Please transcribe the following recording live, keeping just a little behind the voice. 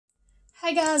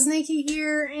Hey guys, Nikki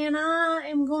here, and I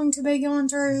am going to be going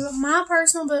through my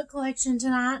personal book collection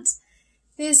tonight.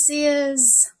 This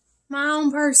is my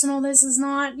own personal. This is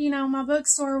not, my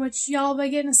bookstore, which y'all will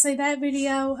be getting to see that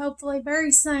video hopefully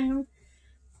very soon.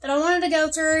 But I wanted to go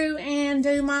through and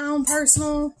do my own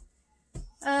personal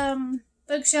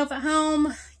bookshelf at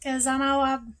home, because I know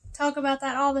I talk about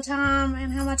that all the time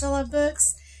and how much I love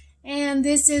books. And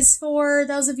this is for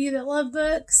those of you that love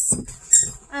books,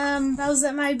 those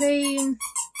that may be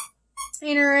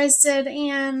interested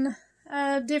in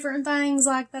different things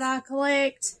like that I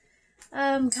collect,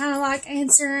 kind of like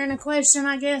answering a question,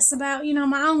 I guess, about,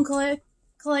 my own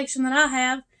collection that I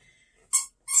have.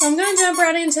 So I'm going to jump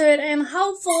right into it, and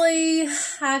hopefully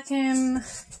I can,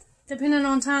 depending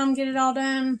on time, get it all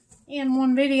done in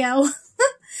one video.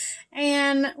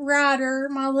 And Ryder,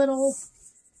 my little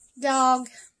dog,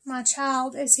 my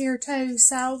child, is here too,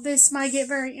 so this may get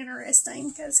very interesting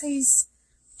because he's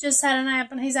just had a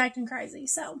nap and he's acting crazy.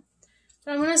 So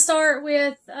I'm going to start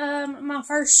with my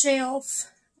first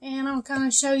shelf, and I'll kind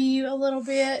of show you a little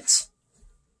bit.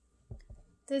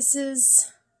 This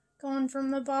is going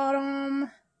from the bottom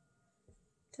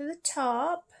to the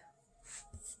top,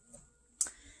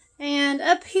 and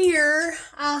up here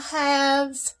I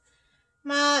have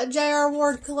my J.R.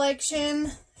 Ward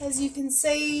collection. As you can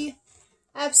see,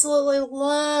 absolutely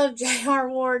love J.R.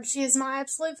 Ward. She is my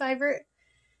absolute favorite.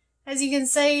 As you can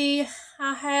see,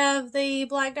 I have the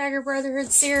Black Dagger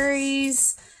Brotherhood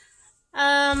series,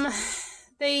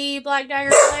 the Black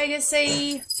Dagger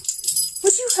Legacy.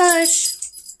 Would you hush?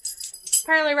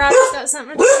 Apparently Ryder's got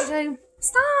something to do too.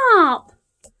 Stop!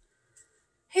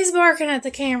 He's barking at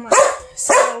the camera,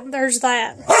 so there's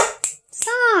that.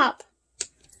 Stop!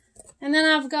 And then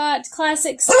I've got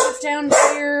classic stuff down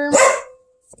here.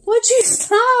 Would you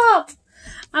stop?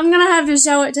 I'm going to have to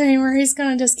show it to him or he's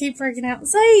going to just keep freaking out.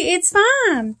 See, it's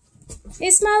fine.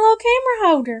 It's my little camera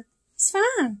holder. It's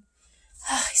fine.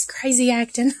 Oh, he's crazy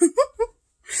acting.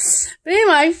 But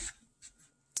anyway,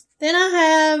 then I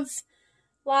have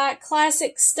like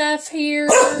classic stuff here.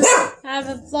 I have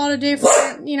a lot of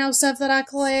different, stuff that I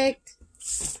collect.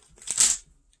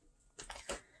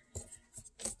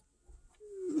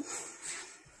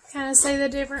 Kind of see the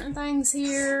different things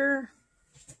here.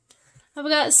 I've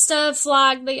got stuff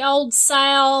like the Old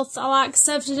South. I like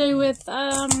stuff to do with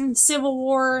Civil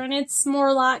War, and it's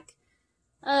more like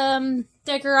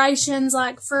decorations.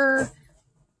 Like for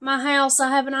my house, I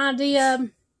have an idea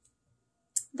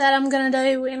that I'm going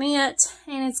to do in it,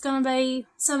 and it's going to be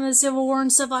some of the Civil War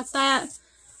and stuff like that.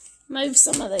 Move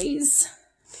some of these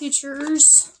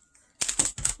pictures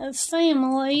of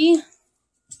family.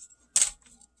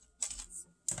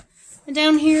 And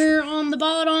down here on the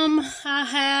bottom, I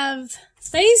have,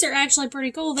 these are actually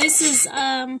pretty cool. This is,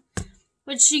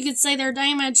 which you could say they're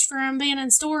damaged from being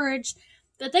in storage.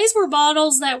 But these were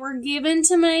bottles that were given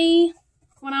to me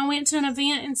when I went to an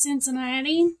event in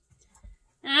Cincinnati.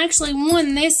 And I actually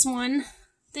won this one.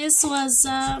 This was,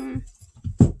 I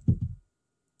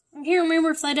can't remember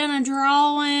if they done a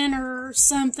drawing or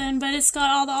something, but it's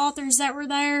got all the authors that were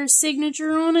there,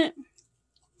 signature on it.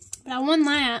 But I won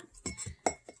that.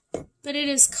 But it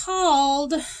is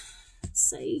called, let's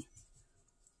see,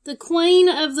 the Queen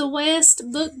of the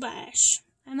West Book Bash.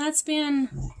 And that's probably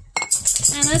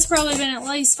been at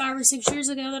least 5 or 6 years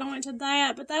ago that I went to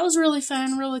that. But that was really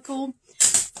fun, really cool.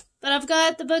 But I've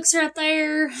got the books right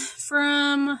there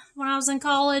from when I was in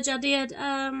college. I did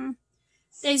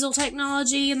Diesel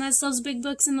Technology, and that's those big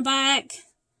books in the back.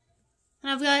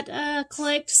 And I've got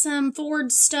collect some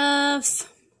Ford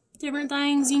stuff, different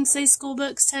things. You can see school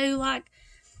books too, like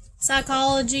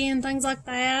psychology and things like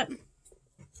that.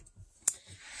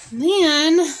 And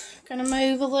then I'm going to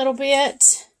move a little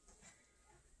bit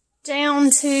down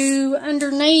to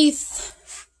underneath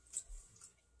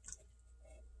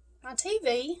my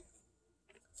TV.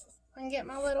 I can get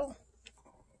my little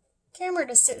camera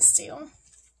to sit still.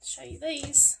 Show you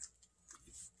these.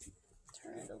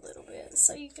 Turn it a little bit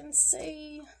so you can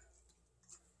see.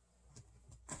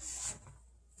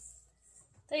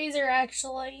 These are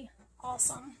actually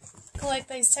awesome. Collect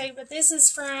these too, but this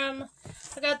is from,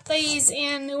 I got these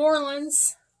in New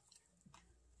Orleans.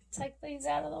 Take these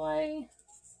out of the way.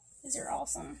 These are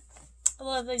awesome. I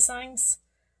love these things.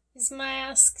 These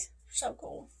masks are so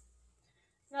cool.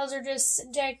 Those are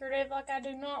just decorative, like I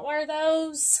do not wear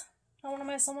those. I don't want to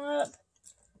mess them up.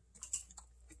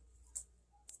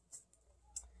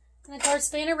 And of course,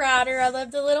 being a writer, I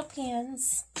love the little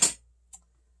pins.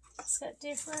 It's got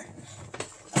different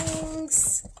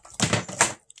things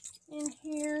in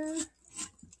here.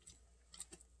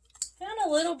 Found a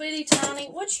little bitty tiny.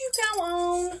 What you go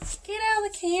on? Get out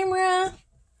of the camera.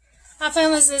 I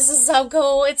found this. This is so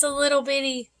cool. It's a little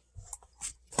bitty.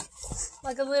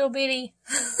 Like a little bitty.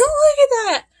 Look at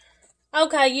that.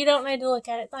 Okay, you don't need to look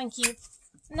at it. Thank you.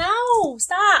 No,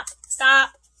 stop.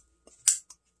 Stop.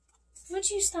 Would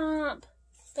you stop?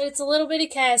 But it's a little bitty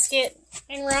casket.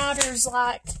 And Ryder's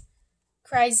like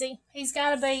crazy. He's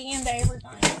got to be into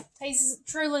everything. He's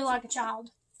truly like a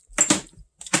child.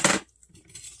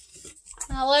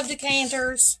 I love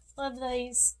decanters. Love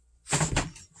these.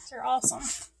 They're awesome.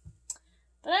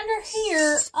 But under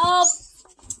here, oh,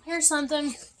 here's something.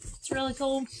 It's really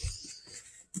cool.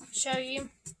 I'll show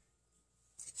you.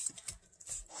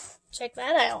 Check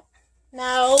that out.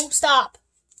 No, stop.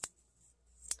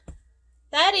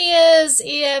 That is,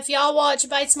 if y'all watch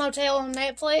Bates Motel on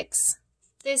Netflix,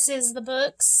 this is the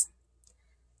books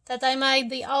that they made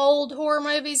the old horror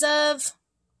movies of.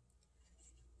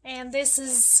 And this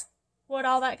is what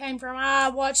all that came from. I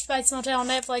watched Bates Motel on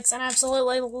Netflix and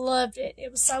absolutely loved it. It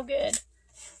was so good.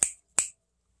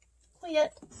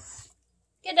 Quit.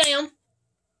 Get down.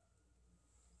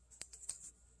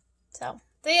 So,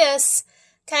 this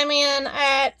came in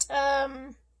at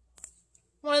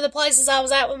one of the places I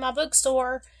was at with my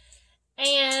bookstore,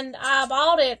 and I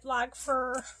bought it like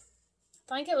for,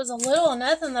 I think it was a little or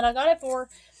nothing that I got it for,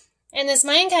 and this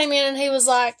man came in and he was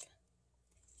like,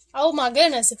 oh my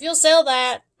goodness, if you'll sell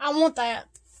that, I want that.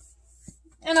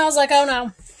 And I was like, oh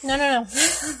no, no.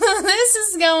 This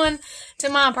is going to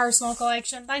my personal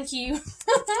collection. Thank you.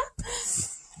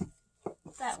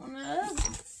 That one up.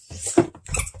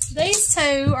 These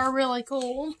two are really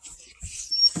cool.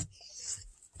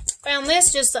 Found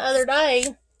this just the other day.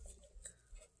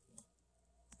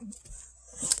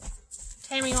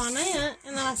 Tammy Wynette.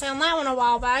 And then I found that one a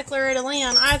while back. Loretta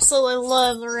Lynn. I absolutely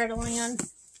love Loretta Lynn.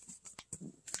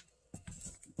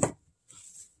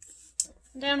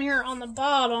 Down here on the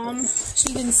bottom, as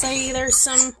you can see, there's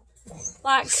some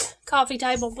like coffee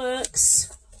table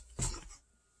books.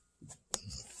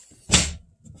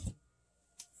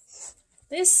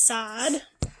 This side,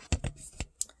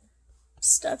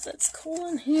 stuff that's cool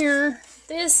in here.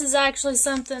 This is actually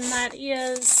something that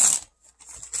is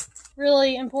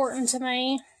really important to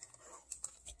me.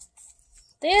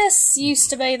 This used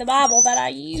to be the Bible that I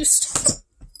used.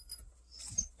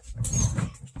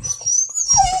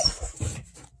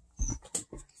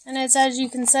 And it's, as you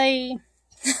can see,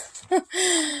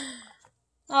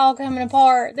 all coming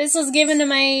apart. This was given to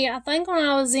me, I think, when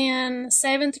I was in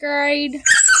 7th grade.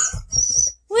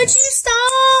 Would you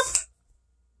stop?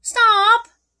 Stop.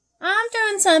 I'm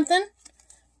doing something.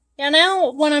 Yeah,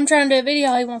 now when I'm trying to do a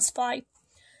video, he wants to play.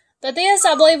 But this,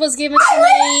 I believe, was given to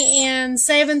me in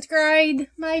 7th grade,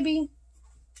 maybe.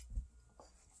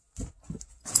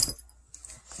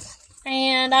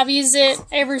 And I've used it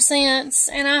ever since.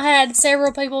 And I had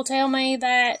several people tell me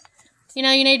that, you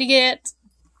know, you need to get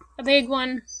a big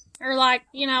one. Or, like,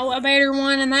 you know, a better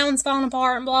one. And that one's falling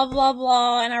apart and blah, blah,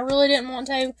 blah. And I really didn't want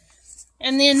to.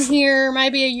 And then here,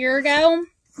 maybe a year ago,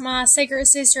 my secret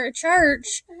sister at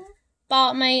church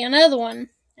bought me another one.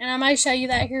 And I may show you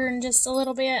that here in just a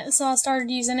little bit. So I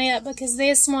started using it because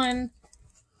this one,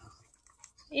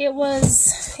 I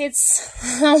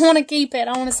want to keep it.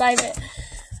 I want to save it.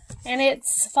 And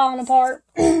it's falling apart.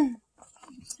 And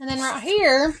then right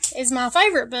here is my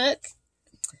favorite book.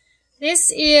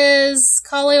 This is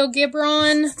Khalil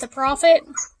Gibran, The Prophet.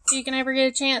 If you can ever get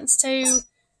a chance to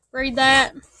read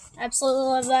that. Absolutely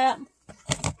love that.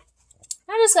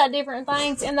 I just got different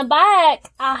things. In the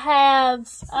back, I have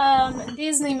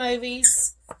Disney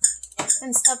movies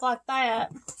and stuff like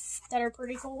that that are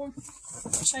pretty cool.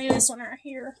 I'll show you this one right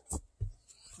here.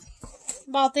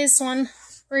 Bought this one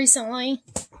recently.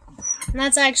 And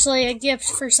that's actually a gift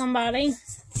for somebody.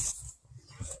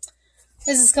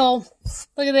 This is cool.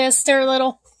 Look at this, Stuart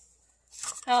Little.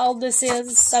 How old this is.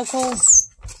 It's so cool.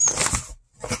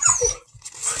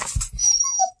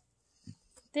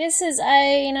 This is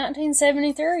a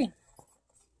 1973.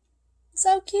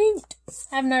 So cute.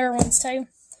 I have newer ones too.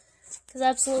 Because I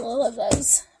absolutely love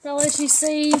those. I'll let you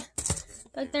see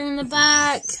back there in the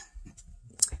back.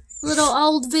 Little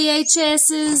old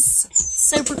VHSs.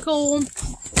 Super cool.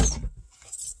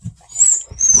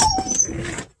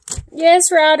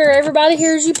 Yes, Ryder. Everybody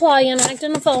hears you playing,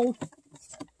 acting a fool.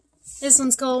 This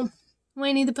one's cool.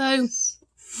 Winnie the Pooh.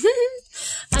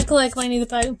 I collect Winnie the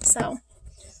Pooh, so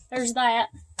there's that.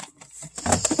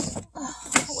 Oh,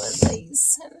 I love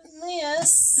these. And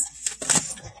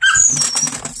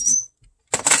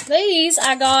these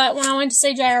I got when I went to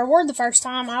see J.R. Ward the first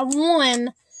time. I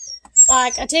won,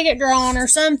 like, a ticket drawing or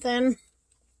something.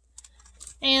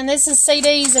 And this is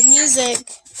CDs of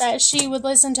music that she would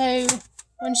listen to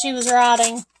when she was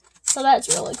writing. So that's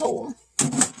really cool.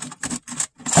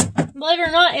 believe it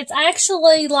or not, it's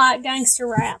actually like gangster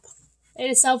rap. It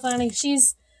is so funny.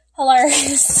 She's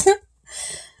hilarious.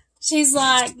 She's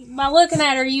like, by looking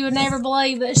at her, you would never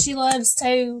believe that she loves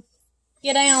to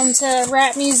get down to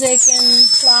rap music and,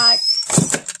 like,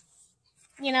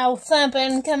 you know,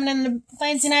 thumping, coming in the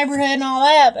fancy neighborhood and all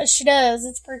that, but she does.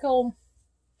 It's pretty cool.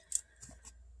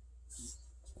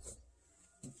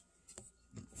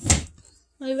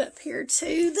 Move up here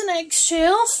to the next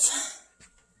shelf.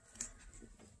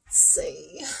 Let's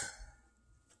see.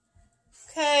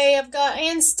 Okay, I've got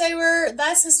Ann Stewart.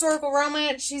 That's historical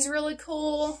romance. She's really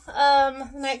cool. The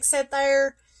next set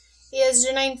there is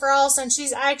Janine Frost, and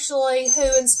she's actually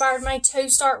who inspired me to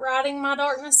start writing my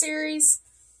Darkness series.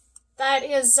 That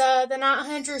is the Night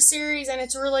Hunter series, and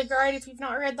it's really great if you've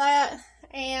not read that.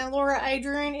 And Laura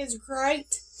Adrian is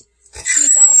great.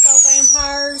 She's also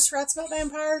vampires, writes about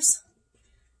vampires.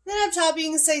 Then up top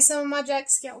you can see some of my Jack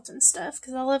Skellington stuff,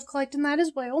 because I love collecting that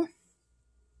as well.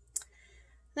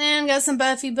 Then got some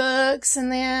Buffy books, and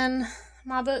then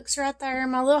my books right there.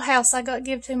 My little house I got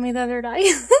given to me the other day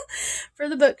for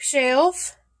the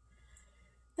bookshelf.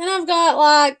 Then I've got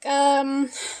like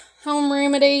home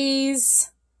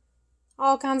remedies,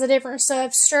 all kinds of different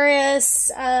stuff, stress,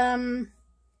 any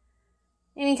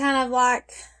kind of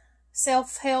like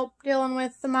self-help dealing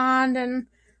with the mind and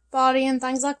body and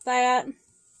things like that.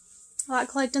 I like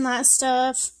collecting that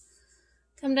stuff.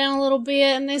 Come down a little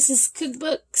bit, and this is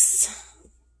cookbooks.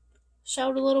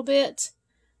 Showed a little bit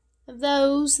of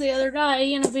those the other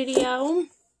day in a video.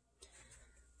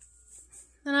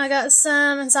 Then I got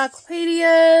some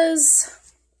encyclopedias.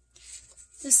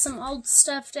 Just some old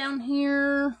stuff down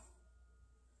here.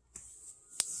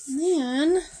 And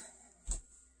then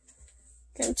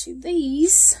go to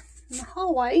these in the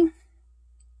hallway.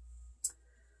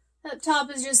 Up top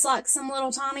is just like some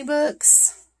little tiny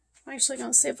books. I'm actually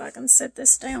going to see if I can set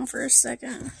this down for a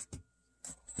second,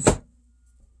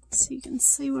 so you can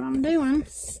see what I'm doing.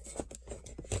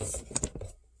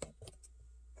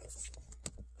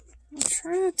 I'll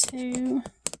try to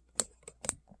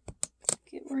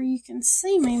get where you can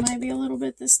see me maybe a little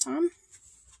bit this time.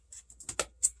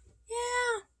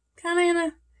 Yeah, kind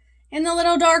of in the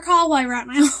little dark hallway right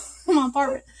now in my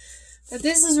apartment. But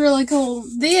this is really cool.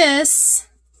 This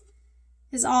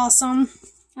is awesome.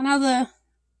 I know the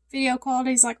video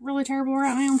quality is like really terrible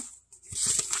right now,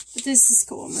 but this is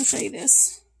cool. I'm going to show you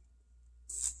this.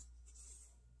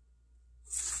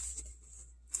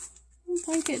 I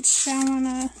think it's showing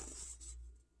a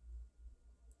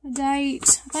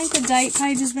date. I think the date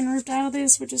page has been ripped out of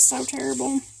this, which is so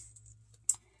terrible.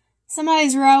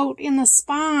 Somebody's wrote in the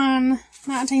spine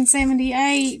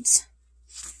 1978.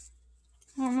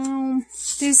 I don't know.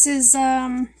 This is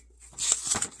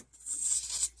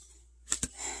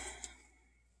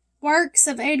Works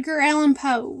of Edgar Allan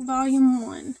Poe, Volume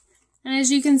 1. And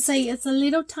as you can see, it's a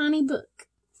little tiny book.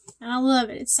 And I love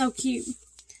it. It's so cute.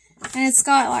 And it's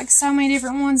got like so many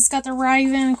different ones. It's got the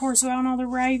Raven. Of course, we all know the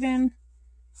Raven.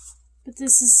 But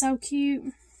this is so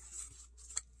cute.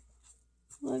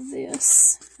 Love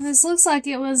this. And this looks like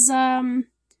it was, came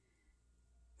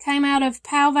out of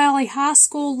Powell Valley High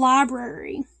School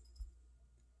Library.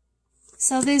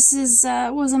 So this is,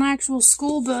 was an actual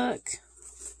school book.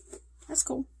 That's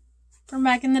cool. From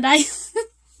back in the day. Let's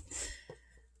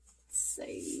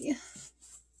see.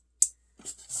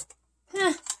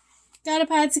 Got a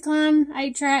Patsy Cline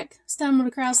 8-track. Stumbled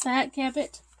across that. Kept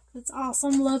it. It's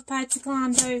awesome. Love Patsy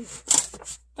Cline too.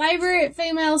 Favorite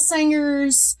female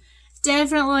singers.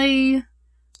 Definitely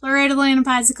Loretta Lynn and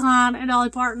Patsy Cline and Dolly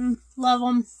Parton. Love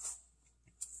them.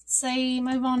 Let's see.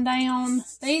 Move on down.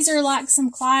 These are like some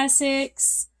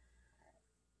classics.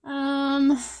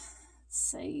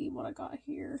 See what I got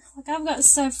here. Like I've got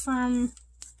stuff from,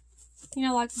 you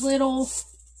know, like little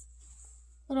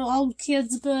old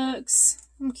kids books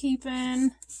I'm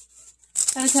keeping.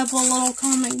 Got a couple of little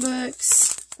comic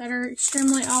books that are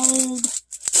extremely old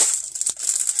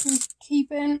I'm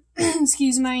keeping.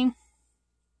 Excuse me.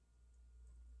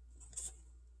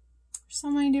 So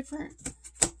many different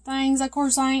things. Of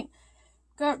course I ain't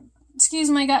got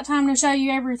time to show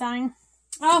you everything.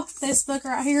 Oh, this book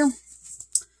right here.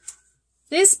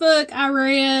 This book I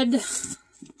read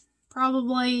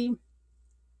probably,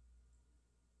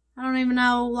 I don't even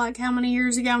know like how many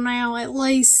years ago now, at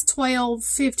least 12,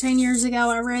 15 years ago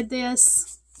I read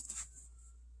this.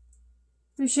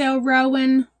 Michelle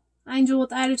Rowan, Angel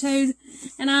with Attitude.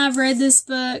 And I've read this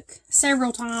book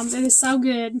several times. It is so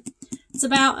good. It's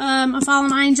about a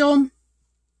fallen angel,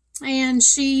 and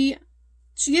she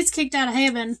gets kicked out of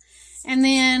heaven, and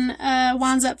then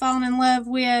winds up falling in love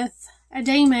with a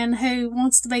demon who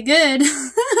wants to be good.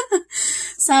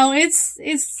 So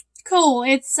it's cool.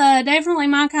 It's definitely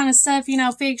my kind of stuff, you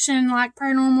know, fiction, like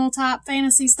paranormal type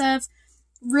fantasy stuff.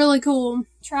 Really cool.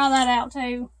 Try that out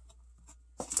too,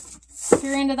 if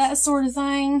you're into that sort of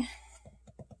thing.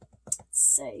 Let's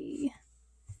see.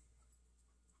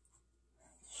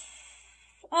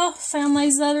 Oh, found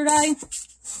these the other day.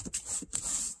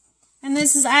 And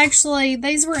this is actually,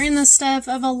 these were in the stuff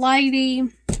of a lady.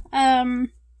 Friend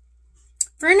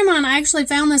of mine actually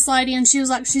found this lady, and she was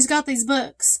like, she's got these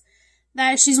books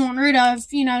that she's wanting rid of,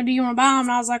 you know, do you want to buy them?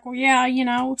 And I was like, well, yeah, you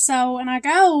know. So, and I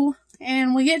go,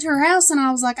 and we get to her house, and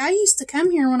I was like, I used to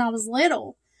come here when I was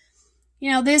little.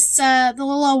 You know, this, the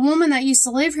little old woman that used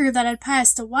to live here that had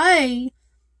passed away,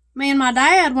 me and my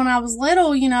dad, when I was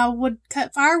little, you know, would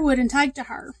cut firewood and take to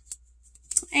her.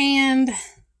 And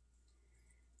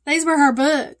these were her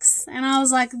books. And I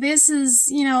was like, this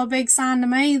is, you know, a big sign to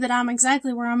me that I'm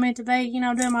exactly where I'm meant to be, you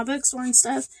know, doing my bookstore and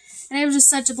stuff. And it was just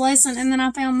such a blessing. And then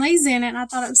I found these in it, and I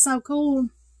thought it was so cool.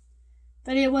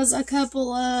 But it was a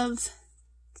couple of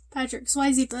Patrick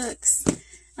Swayze books.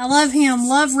 I love him.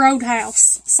 Love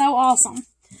Roadhouse. So awesome.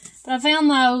 But I found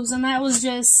those, and that was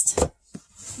just,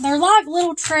 they're like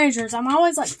little treasures. I'm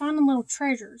always like finding little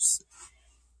treasures.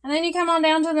 And then you come on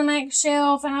down to the next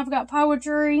shelf, and I've got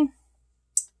poetry.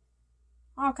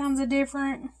 All kinds of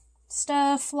different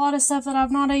stuff. A lot of stuff that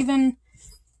I've not even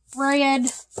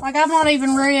read. Like, I've not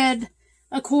even read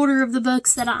a quarter of the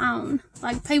books that I own.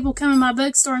 Like, people come in my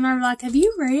bookstore and they're like, have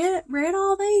you read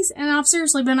all these? And I've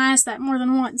seriously been asked that more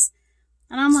than once.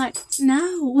 And I'm like,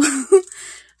 no,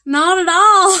 not at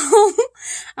all.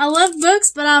 I love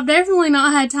books, but I've definitely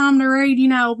not had time to read, you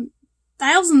know,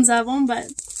 thousands of them. But,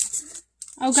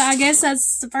 okay, I guess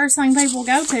that's the first thing people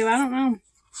go to. I don't know.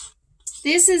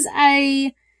 This is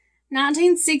a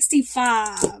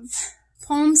 1965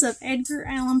 Poems of Edgar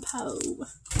Allan Poe.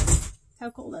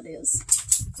 How cool that is.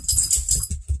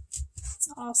 It's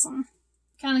awesome.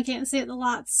 Kind of can't see it. The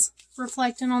light's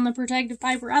reflecting on the protective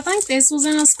paper. I think this was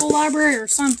in a school library or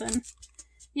something.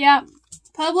 Yep.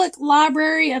 Public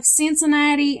Library of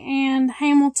Cincinnati and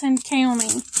Hamilton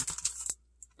County.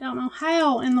 Don't know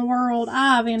how in the world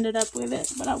I've ended up with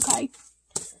it, but okay.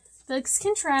 Books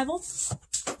can travel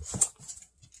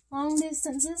long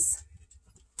distances.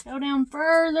 Go down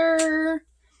further.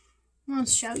 I'm going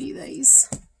to show you these,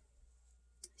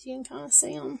 so you can kind of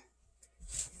see them.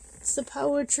 It's the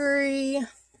poetry. And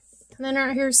then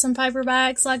right here's some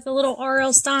paperbacks, like the little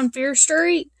R.L. Stein Fear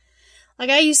Street. Like,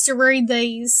 I used to read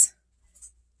these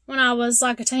when I was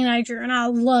like a teenager, and I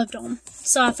loved them.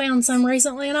 So I found some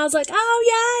recently, and I was like,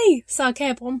 oh, yay! So I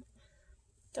kept them.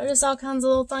 So just all kinds of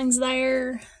little things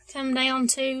there. Come down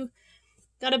to,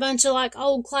 got a bunch of like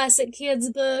old classic kids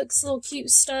books, little cute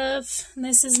stuff. And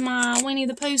this is my Winnie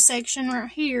the Pooh section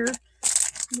right here.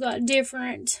 I've got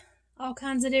all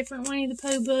kinds of different Winnie the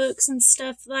Pooh books and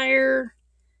stuff there.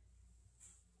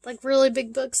 Like really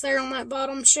big books there on that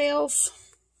bottom shelf.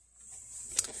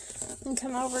 And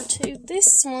come over to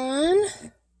this one.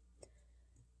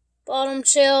 Bottom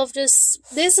shelf, this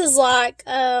is like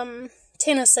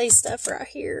Tennessee stuff right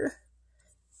here.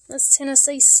 That's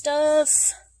Tennessee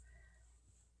stuff.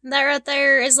 That right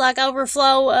there is like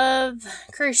overflow of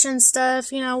Christian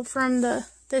stuff, you know, from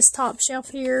this top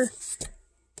shelf here.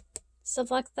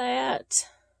 Stuff like that.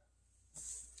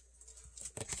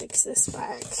 Fix this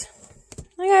back.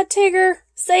 I got Tigger.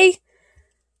 See?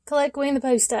 Collect Winnie the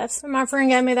Pooh stuff. And my friend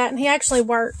gave me that, and he actually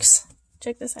works.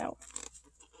 Check this out.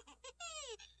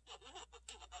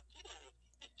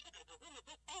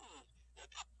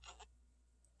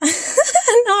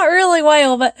 Not really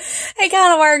well, but he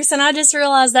kind of works, and I just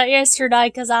realized that yesterday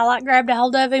because I like grabbed a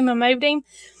hold of him and moved him,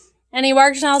 and he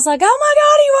works, and I was like, oh my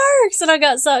god, he works, and I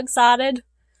got so excited.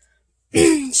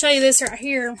 Show you this right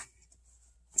here.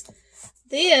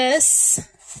 This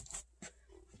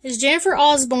is Jennifer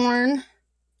Osborne,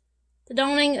 The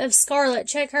Dawning of Scarlet.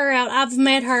 Check her out. I've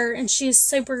met her, and she's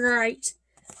super great.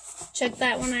 Check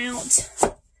that one out.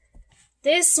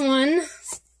 This one,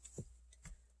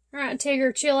 alright,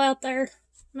 Tigger, chill out there,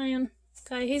 man.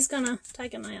 Okay, he's gonna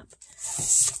take a nap.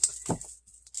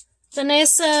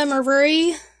 Vanessa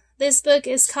Marie. This book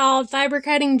is called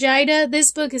Fabricating Jada.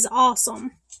 This book is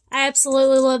awesome. I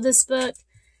absolutely love this book.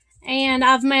 And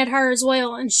I've met her as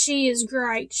well, and she is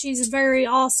great. She's very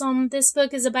awesome. This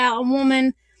book is about a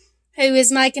woman who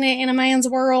is making it in a man's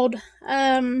world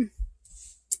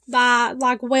by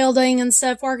like welding and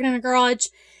stuff, working in a garage.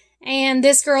 And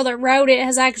this girl that wrote it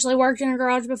has actually worked in a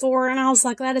garage before, and I was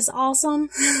like, that is awesome.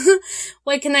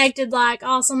 We connected like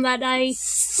awesome that day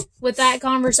with that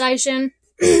conversation.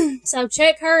 So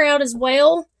check her out as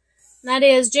well. That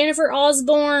is Jennifer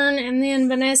Osborne, and then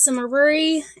Vanessa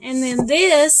Marie. And then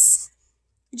this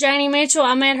Janie Mitchell,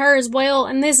 I met her as well,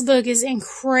 and this book is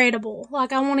incredible.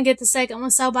 Like, I want to get the second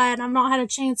one so bad, and I've not had a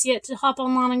chance yet to hop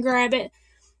online and grab it.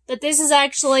 But this is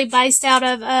actually based out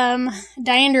of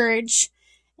Dandridge.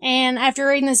 And after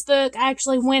reading this book, I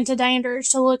actually went to Dandridge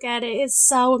to look at it. It's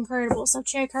so incredible. So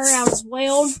check her out as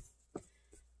well.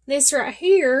 This right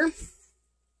here,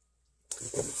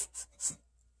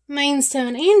 Means to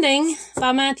an Ending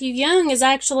by Matthew Young, is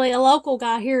actually a local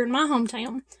guy here in my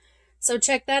hometown. So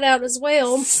check that out as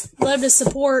well. Love to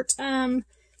support,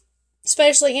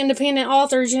 especially independent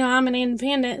authors. You know, I'm an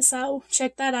independent, so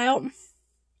check that out.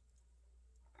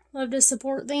 Love to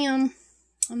support them.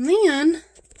 And then,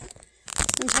 I'm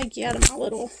going to take you out of my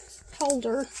little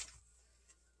holder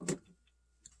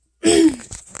and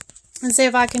see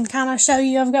if I can kind of show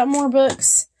you. I've got more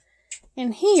books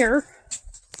in here.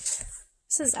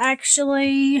 This is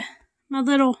actually my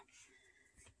little,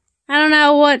 I don't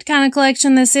know what kind of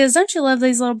collection this is. Don't you love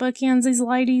these little bookends? These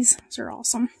ladies, these are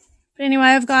awesome. But anyway,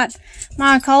 I've got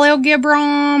my Khalil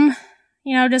Gibran,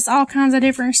 you know, just all kinds of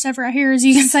different stuff right here. As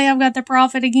you can see, I've got The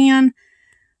Prophet again.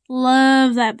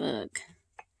 Love that book.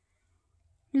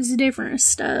 Just different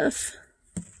stuff.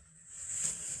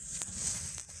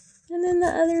 And then the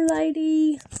other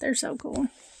lady, they're so cool.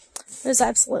 Just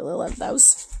absolutely love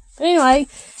those. But anyway,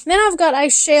 then I've got a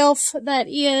shelf that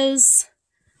is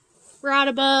right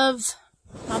above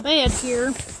my bed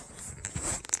here.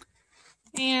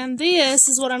 And this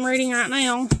is what I'm reading right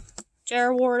now.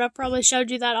 J.R. Ward, I probably showed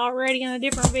you that already in a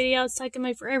different video. It's taking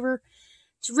me forever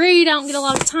to read. I don't get a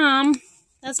lot of time.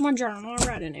 That's my journal. I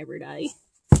write in every day.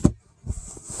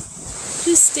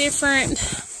 Just different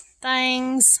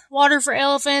things. Water for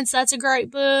Elephants. That's a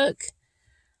great book.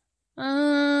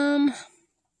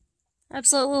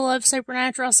 Absolutely love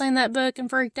Supernatural. I seen that book and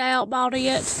freaked out, bought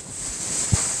it.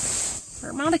 Or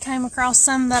it might have came across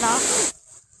some that I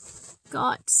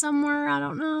got somewhere. I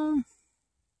don't know.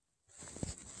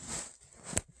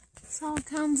 It's all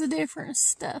kinds of different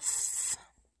stuff.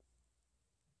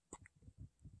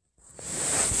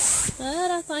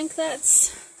 But I think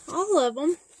that's all of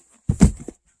them.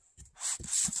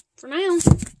 For now,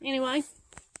 anyway.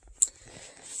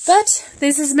 But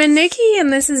this has been Nikki,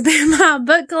 and this has been my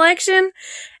book collection.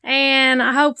 And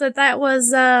I hope that that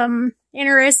was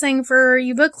interesting for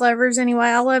you book lovers. Anyway,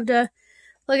 I love to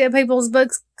look at people's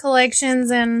book collections,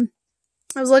 and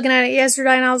I was looking at it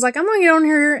yesterday, and I was like, I'm going to get on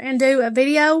here and do a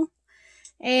video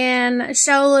and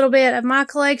show a little bit of my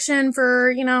collection for,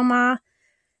 you know, my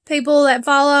people that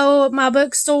follow my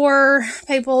bookstore,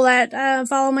 people that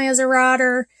follow me as a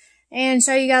writer, and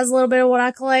show you guys a little bit of what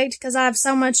I collect, because I have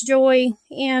so much joy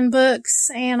in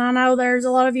books, and I know there's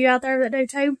a lot of you out there that do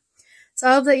too. So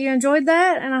I hope that you enjoyed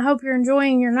that, and I hope you're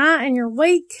enjoying your night and your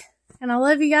week, and I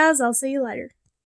love you guys. I'll see you later.